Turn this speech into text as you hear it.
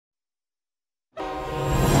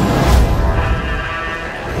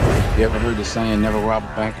You ever heard the saying, never rob a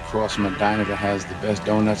bank across from a diner that has the best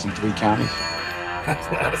donuts in 3 counties?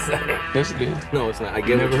 That's not a saying. Yes, it is. No, it's not. I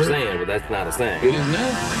get what you're saying, but that's not a saying. It is now.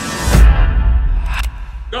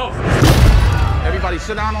 Go! Everybody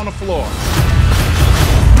sit down on the floor.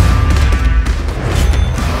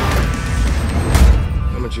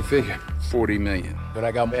 How much you figure? 40 million. But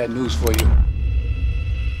I got bad news for you.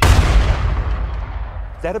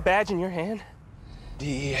 Is that a badge in your hand?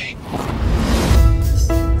 DEA.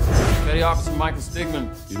 Petty Officer Michael Stigman.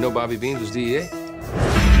 You know Bobby Beans was DEA?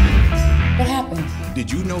 What happened?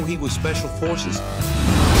 Did you know he was Special Forces?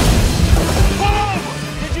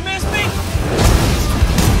 Did you miss me?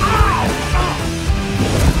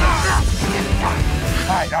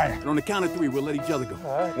 All right. And on the count of 3, we'll let each other go.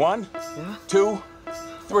 1, 2,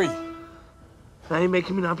 3. I ain't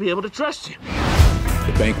making me not be able to trust you.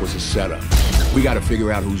 The bank was a setup. We got to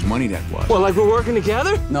figure out whose money that was. Well, like we're working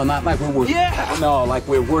together? No, not like we're working. Yeah! No, like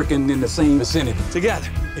we're working in the same vicinity. Together.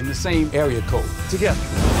 In the same area code. Together.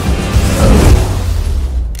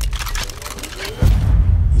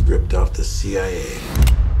 He ripped off the CIA.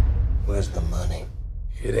 Where's the money?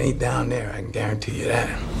 It ain't down there, I can guarantee you that.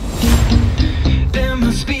 There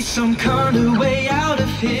must be some kind of way out of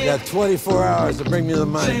here. You got 24 hours to bring me the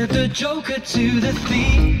money. Said the Joker to the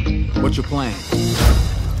thief. What's your plan?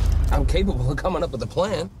 I'm capable of coming up with a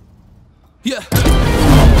plan. Yeah.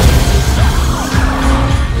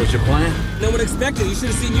 What's your plan? No one expected. You should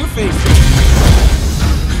have seen your face.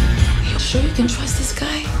 You sure you can trust this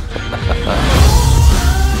guy?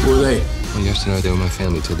 Who are they? Well, yesterday they were my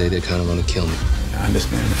family. Today they kind of want to kill me. I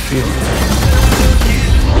understand the feeling.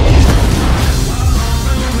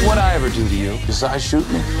 What'd I ever do to you besides shoot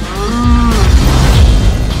me?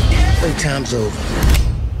 Playtime's over.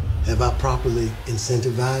 Have I properly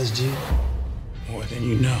incentivized you? More than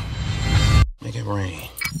you know. Make it rain.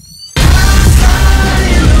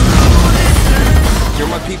 You're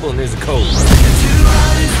my people and there's a code.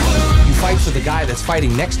 You fight for the guy that's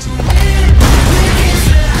fighting next to you.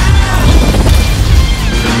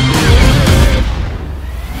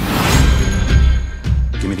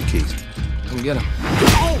 Give me the keys. Come get him.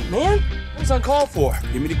 Oh, man! That was uncalled for.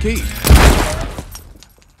 Give me the keys.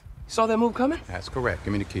 Saw that move coming? That's correct.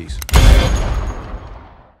 Give me the keys.